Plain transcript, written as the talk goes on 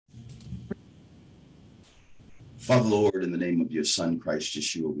Father, Lord, in the name of your Son, Christ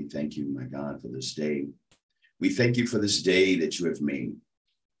Yeshua, we thank you, my God, for this day. We thank you for this day that you have made.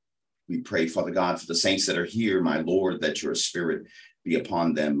 We pray, Father God, for the saints that are here, my Lord, that your spirit be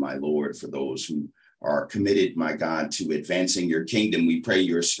upon them, my Lord, for those who are committed, my God, to advancing your kingdom. We pray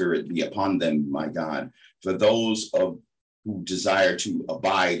your spirit be upon them, my God. For those who desire to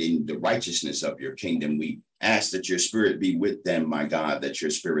abide in the righteousness of your kingdom, we ask that your spirit be with them, my God, that your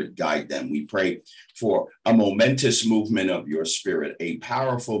spirit guide them. We pray for a momentous movement of your spirit, a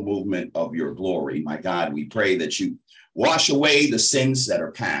powerful movement of your glory. My God, we pray that you wash away the sins that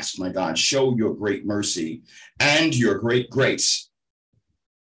are past. My God, show your great mercy and your great grace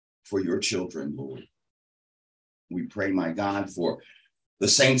for your children, Lord. We pray, my God, for the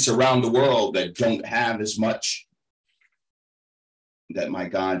saints around the world that don't have as much, that, my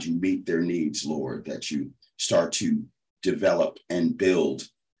God, you meet their needs, Lord, that you start to develop and build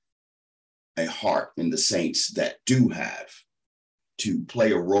a heart in the saints that do have to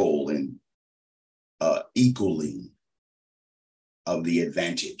play a role in equaling of the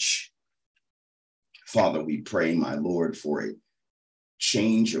advantage. Father, we pray, my Lord, for a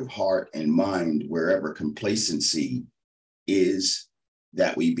change of heart and mind wherever complacency is,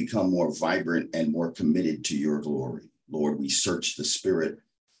 that we become more vibrant and more committed to your glory. Lord, we search the spirit.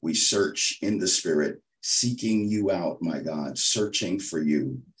 We search in the spirit, seeking you out, my God, searching for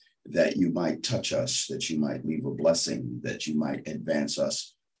you, that you might touch us, that you might leave a blessing, that you might advance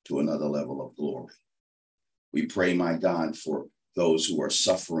us to another level of glory. We pray, my God, for those who are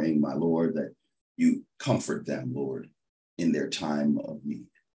suffering, my Lord, that you comfort them, Lord, in their time of need.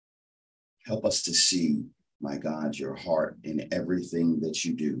 Help us to see, my God, your heart in everything that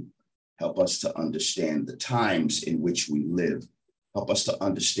you do. Help us to understand the times in which we live. Help us to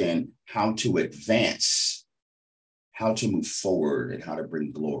understand how to advance, how to move forward, and how to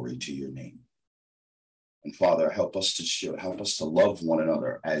bring glory to your name. And Father, help us to love one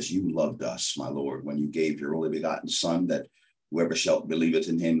another as you loved us, my Lord, when you gave your only begotten Son, that whoever shall believeth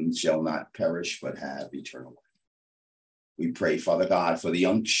in him shall not perish, but have eternal life. We pray, Father God, for the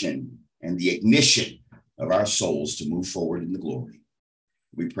unction and the ignition of our souls to move forward in the glory.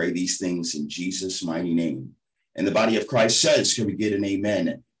 We pray these things in Jesus' mighty name. And the body of Christ says, can we get an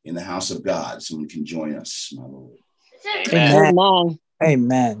amen in the house of God? Someone can join us, my Lord. Amen.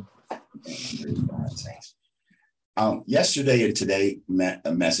 Amen. Yesterday and today,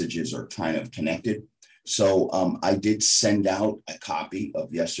 messages are kind of connected. So I did send out a copy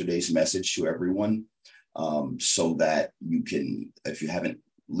of yesterday's message to everyone, so that you can, if you haven't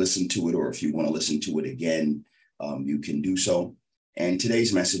listened to it, or if you want to listen to it again, you can do so. And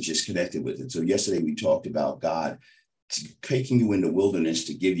today's message is connected with it. So yesterday we talked about God taking you in the wilderness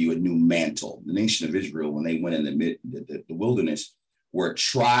to give you a new mantle. The nation of Israel, when they went in the wilderness, were a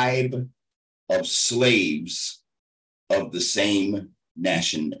tribe of slaves of the same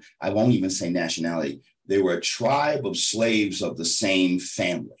nation. I won't even say nationality. They were a tribe of slaves of the same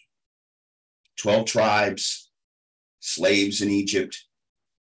family. 12 tribes, slaves in Egypt,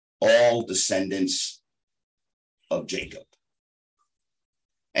 all descendants of Jacob.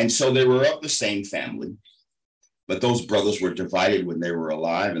 And so they were of the same family, but those brothers were divided when they were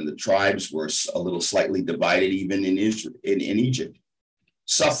alive, and the tribes were a little slightly divided even in Israel, in Egypt.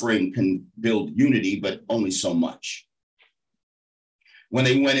 Suffering can build unity, but only so much. When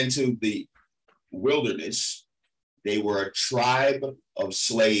they went into the wilderness, they were a tribe of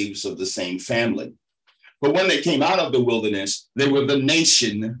slaves of the same family. But when they came out of the wilderness, they were the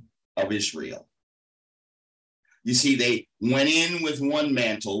nation of Israel. You see, they went in with one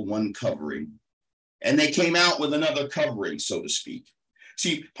mantle, one covering, and they came out with another covering, so to speak.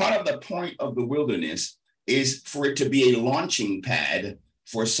 See, part of the point of the wilderness is for it to be a launching pad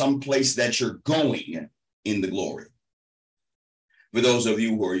for some place that you're going in the glory. For those of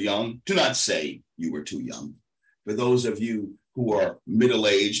you who are young, do not say you were too young. For those of you who are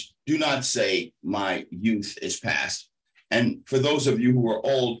middle-aged, do not say my youth is past. And for those of you who are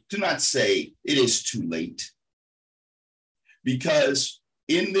old, do not say it is too late. Because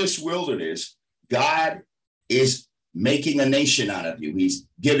in this wilderness, God is making a nation out of you. He's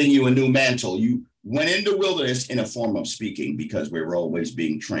giving you a new mantle. You went into wilderness in a form of speaking, because we're always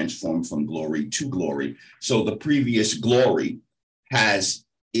being transformed from glory to glory. So the previous glory has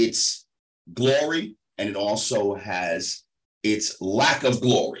its glory, and it also has its lack of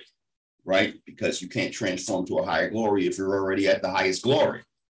glory, right? Because you can't transform to a higher glory if you're already at the highest glory.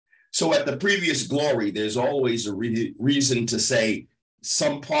 So at the previous glory, there's always a reason to say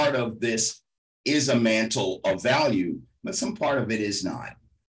some part of this is a mantle of value, but some part of it is not.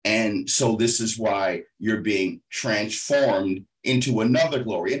 And so this is why you're being transformed into another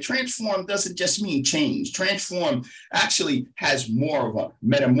glory. And transform doesn't just mean change. Transform actually has more of a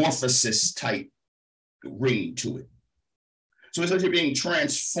metamorphosis type ring to it. So as you're being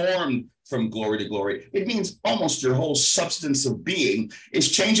transformed from glory to glory, it means almost your whole substance of being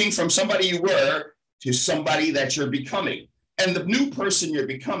is changing from somebody you were to somebody that you're becoming. And the new person you're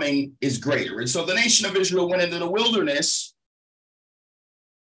becoming is greater. And so the nation of Israel went into the wilderness,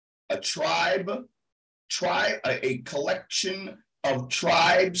 a collection of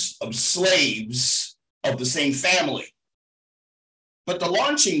tribes of slaves of the same family. But the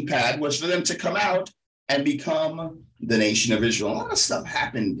launching pad was for them to come out and become the nation of Israel. A lot of stuff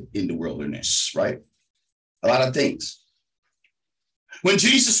happened in the wilderness, right? A lot of things. When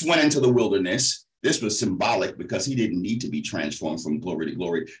Jesus went into the wilderness, this was symbolic because he didn't need to be transformed from glory to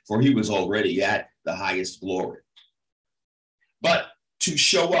glory, for he was already at the highest glory. But to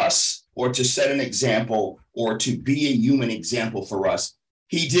show us, or to set an example, or to be a human example for us,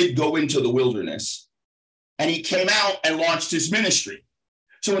 he did go into the wilderness, and he came out and launched his ministry.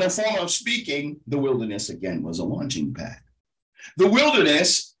 So in a form of speaking, the wilderness again was a launching pad. The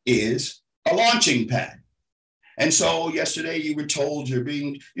wilderness is a launching pad. And so yesterday you were told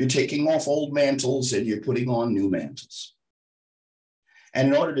you're taking off old mantles and you're putting on new mantles. And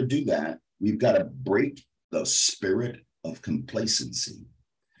in order to do that, we've got to break the spirit of complacency.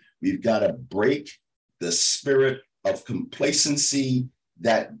 We've got to break the spirit of complacency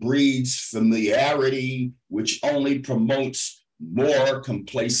that breeds familiarity, which only promotes more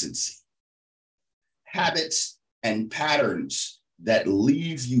complacency. Habits and patterns that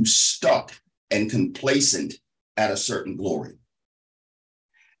leave you stuck and complacent at a certain glory.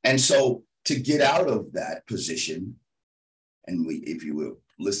 And so to get out of that position, and if you were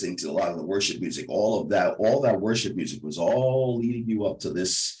listening to a lot of the worship music, all that worship music was all leading you up to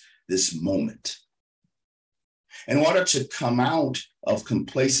this moment. In order to come out of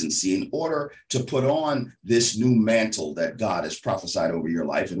complacency, in order to put on this new mantle that God has prophesied over your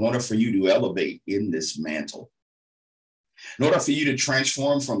life, in order for you to elevate in this mantle, in order for you to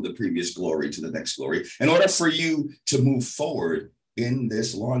transform from the previous glory to the next glory, in order for you to move forward in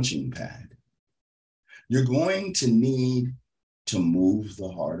this launching pad, you're going to need to move the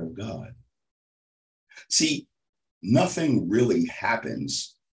heart of God. See, nothing really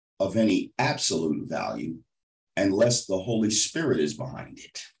happens of any absolute value unless the Holy Spirit is behind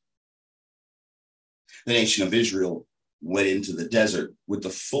it. The nation of Israel went into the desert with the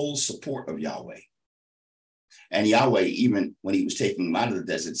full support of Yahweh. And Yahweh, even when he was taking them out of the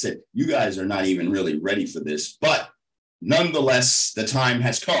desert, said, you guys are not even really ready for this, but nonetheless, the time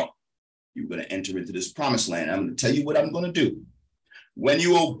has come. You're going to enter into this promised land. I'm going to tell you what I'm going to do. When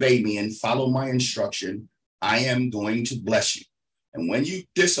you obey me and follow my instruction, I am going to bless you. And when you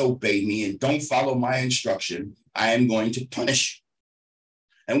disobey me and don't follow my instruction, I am going to punish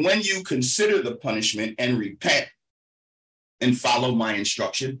you. And when you consider the punishment and repent and follow my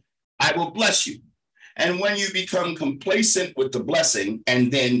instruction, I will bless you. And when you become complacent with the blessing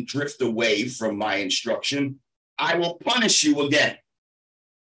and then drift away from my instruction, I will punish you again.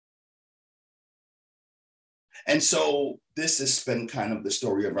 And so this has been kind of the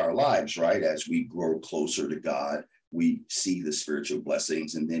story of our lives, right? As we grow closer to God, we see the spiritual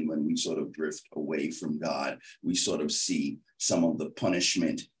blessings. And then when we sort of drift away from God, we sort of see some of the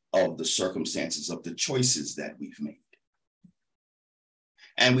punishment of the circumstances of the choices that we've made.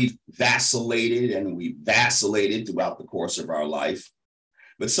 And we've vacillated throughout the course of our life.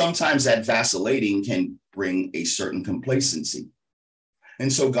 But sometimes that vacillating can bring a certain complacency.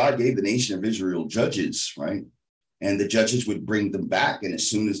 And so God gave the nation of Israel judges, right? And the judges would bring them back. And as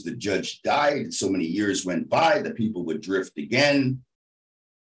soon as the judge died, so many years went by, the people would drift again.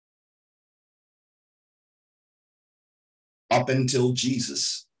 Up until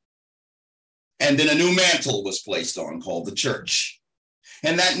Jesus. And then a new mantle was placed on called the church.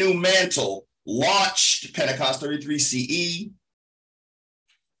 And that new mantle launched Pentecost 33 CE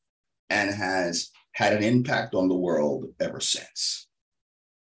and has had an impact on the world ever since.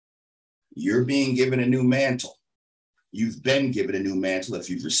 You're being given a new mantle. You've been given a new mantle if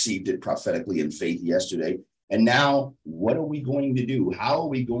you've received it prophetically in faith yesterday. And now, what are we going to do? How are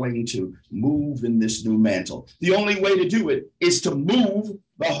we going to move in this new mantle? The only way to do it is to move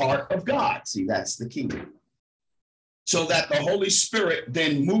the heart of God. See, that's the key. So that the Holy Spirit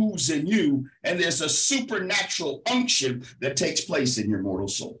then moves in you, and there's a supernatural unction that takes place in your mortal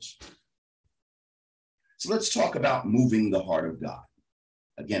souls. So let's talk about moving the heart of God.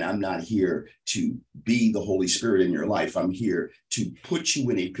 Again, I'm not here to be the Holy Spirit in your life. I'm here to put you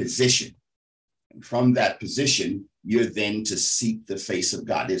in a position. And from that position, you're then to seek the face of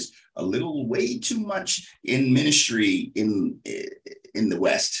God. There's a little way too much in ministry in the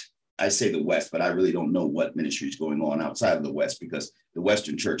West. I say the West, but I really don't know what ministry is going on outside of the West, because the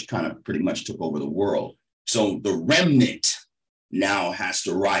Western church kind of pretty much took over the world. So the remnant now has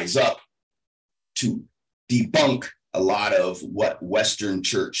to rise up to debunk a lot of what Western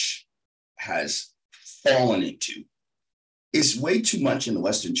church has fallen into. It's way too much in the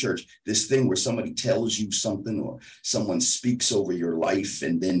Western church, this thing where somebody tells you something or someone speaks over your life,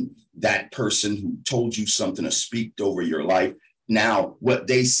 and then that person who told you something or speak over your life, now what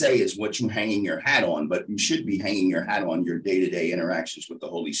they say is what you're hanging your hat on, but you should be hanging your hat on your day-to-day interactions with the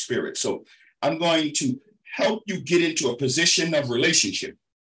Holy Spirit. So I'm going to help you get into a position of relationship.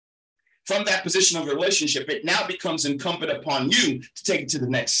 From that position of relationship, it now becomes incumbent upon you to take it to the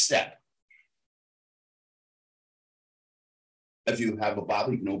next step. If you have a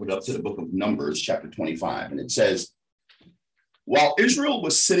Bible, you can open it up to the book of Numbers, chapter 25. And it says, while Israel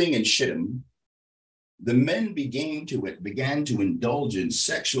was sitting in Shittim, the men began to indulge in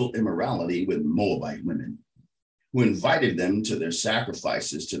sexual immorality with Moabite women, who invited them to their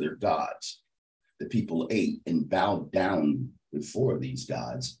sacrifices to their gods. The people ate and bowed down before these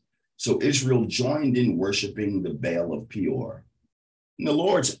gods. So Israel joined in worshiping the Baal of Peor, and the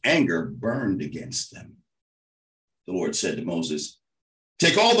Lord's anger burned against them. The Lord said to Moses,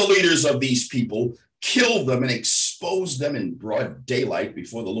 take all the leaders of these people, kill them, and expose them in broad daylight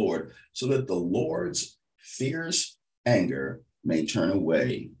before the Lord, so that the Lord's fierce anger may turn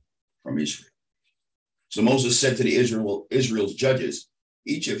away from Israel. So Moses said to the Israel's judges,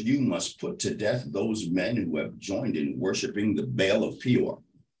 each of you must put to death those men who have joined in worshiping the Baal of Peor.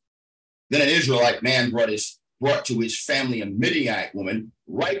 Then an Israelite man brought to his family a Midianite woman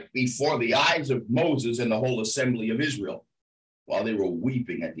right before the eyes of Moses and the whole assembly of Israel, while they were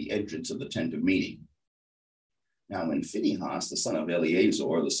weeping at the entrance of the tent of meeting. Now, when Phinehas, the son of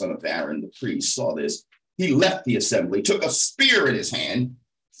Eleazar, the son of Aaron, the priest, saw this, he left the assembly, took a spear in his hand,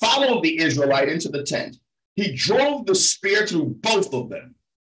 followed the Israelite into the tent. He drove the spear through both of them,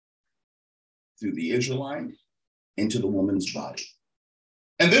 through the Israelite into the woman's body.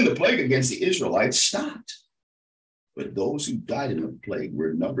 And then the plague against the Israelites stopped. But those who died in the plague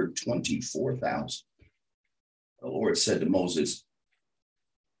were numbered 24,000. The Lord said to Moses,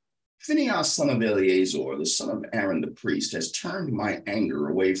 Phinehas, son of Eleazar, the son of Aaron the priest, has turned my anger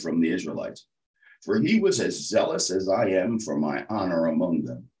away from the Israelites, for he was as zealous as I am for my honor among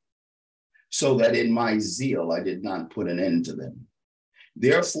them, so that in my zeal I did not put an end to them.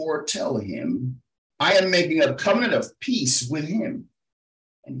 Therefore tell him, I am making a covenant of peace with him,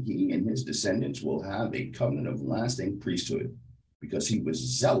 and he and his descendants will have a covenant of lasting priesthood, because he was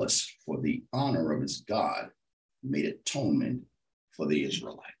zealous for the honor of his God, made atonement for the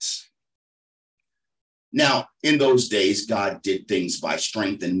Israelites. Now, in those days, God did things by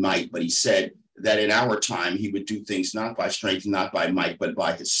strength and might, but he said that in our time, he would do things not by strength, not by might, but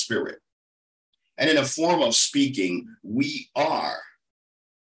by his spirit. And in a form of speaking, we are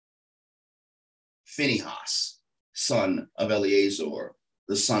Phinehas, son of Eleazar,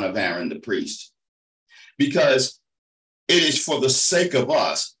 the son of Aaron the priest, because it is for the sake of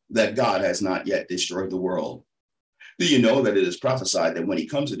us that God has not yet destroyed the world. Do you know that it is prophesied that when he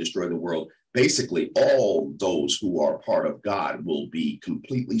comes to destroy the world, basically all those who are part of God will be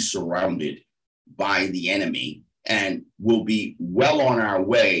completely surrounded by the enemy and will be well on our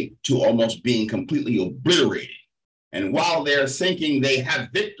way to almost being completely obliterated. And while they're thinking they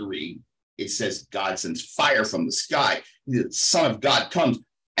have victory, it says God sends fire from the sky. The Son of God comes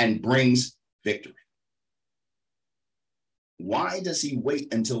and brings victory. Why does he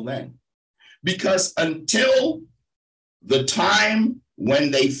wait until then? Because until the time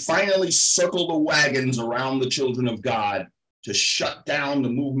when they finally circle the wagons around the children of God to shut down the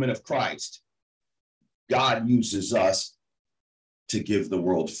movement of Christ, God uses us to give the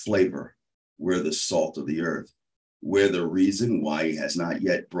world flavor. We're the salt of the earth. We're the reason why he has not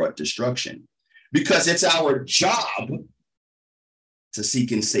yet brought destruction, because it's our job to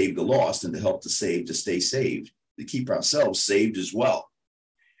seek and save the lost and to help the saved to stay saved, to keep ourselves saved as well.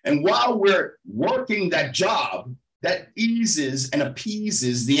 And while we're working that job, that eases and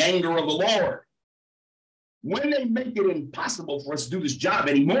appeases the anger of the Lord. When they make it impossible for us to do this job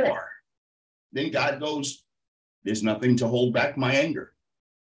anymore, then God goes, there's nothing to hold back my anger.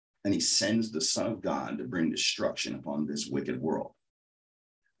 And he sends the Son of God to bring destruction upon this wicked world.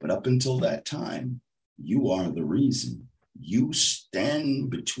 But up until that time, you are the reason. You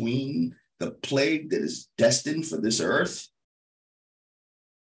stand between the plague that is destined for this earth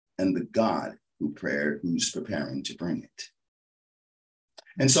and the God who's preparing to bring it.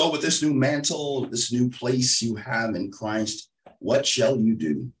 And so with this new mantle, this new place you have in Christ, what shall you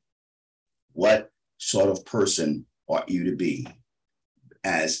do? What sort of person ought you to be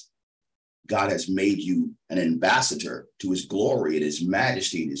as God has made you an ambassador to his glory and his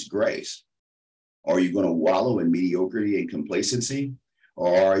majesty and his grace? Are you going to wallow in mediocrity and complacency?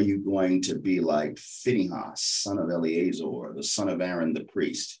 Or are you going to be like Phinehas, son of Eleazar, the son of Aaron, the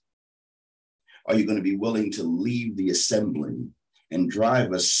priest? Are you going to be willing to leave the assembly and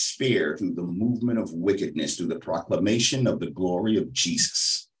drive a spear through the movement of wickedness, through the proclamation of the glory of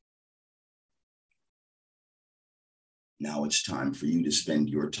Jesus? Now it's time for you to spend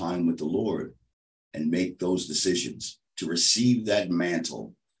your time with the Lord and make those decisions to receive that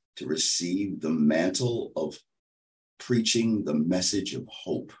mantle, to receive the mantle of preaching the message of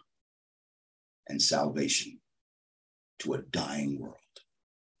hope and salvation to a dying world.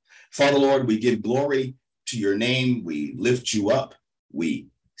 Father, Lord, we give glory to your name. We lift you up. We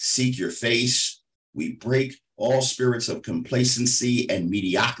seek your face. We break all spirits of complacency and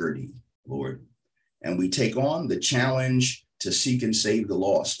mediocrity, Lord. And we take on the challenge to seek and save the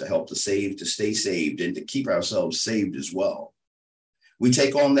lost, to help the saved to stay saved, and to keep ourselves saved as well. We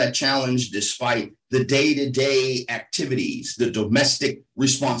take on that challenge despite the day-to-day activities, the domestic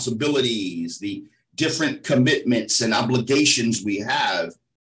responsibilities, the different commitments and obligations we have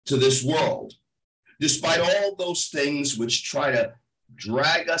to this world. Despite all those things which try to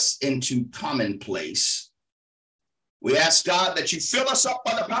drag us into commonplace, we ask God that you fill us up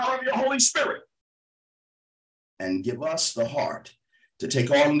by the power of your Holy Spirit and give us the heart to take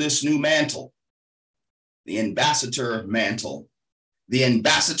on this new mantle, the ambassador mantle, the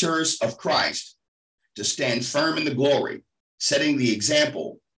ambassadors of Christ, to stand firm in the glory, setting the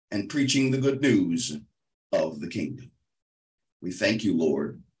example and preaching the good news of the kingdom. We thank you,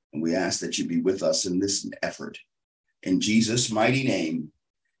 Lord, and we ask that you be with us in this effort. In Jesus' mighty name.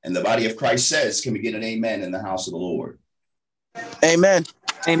 And the body of Christ says, can we get an amen in the house of the Lord? Amen.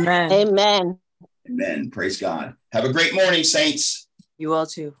 Amen. Amen. Amen. Praise God. Have a great morning, saints. You all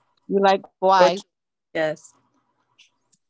too. You likewise. Yes.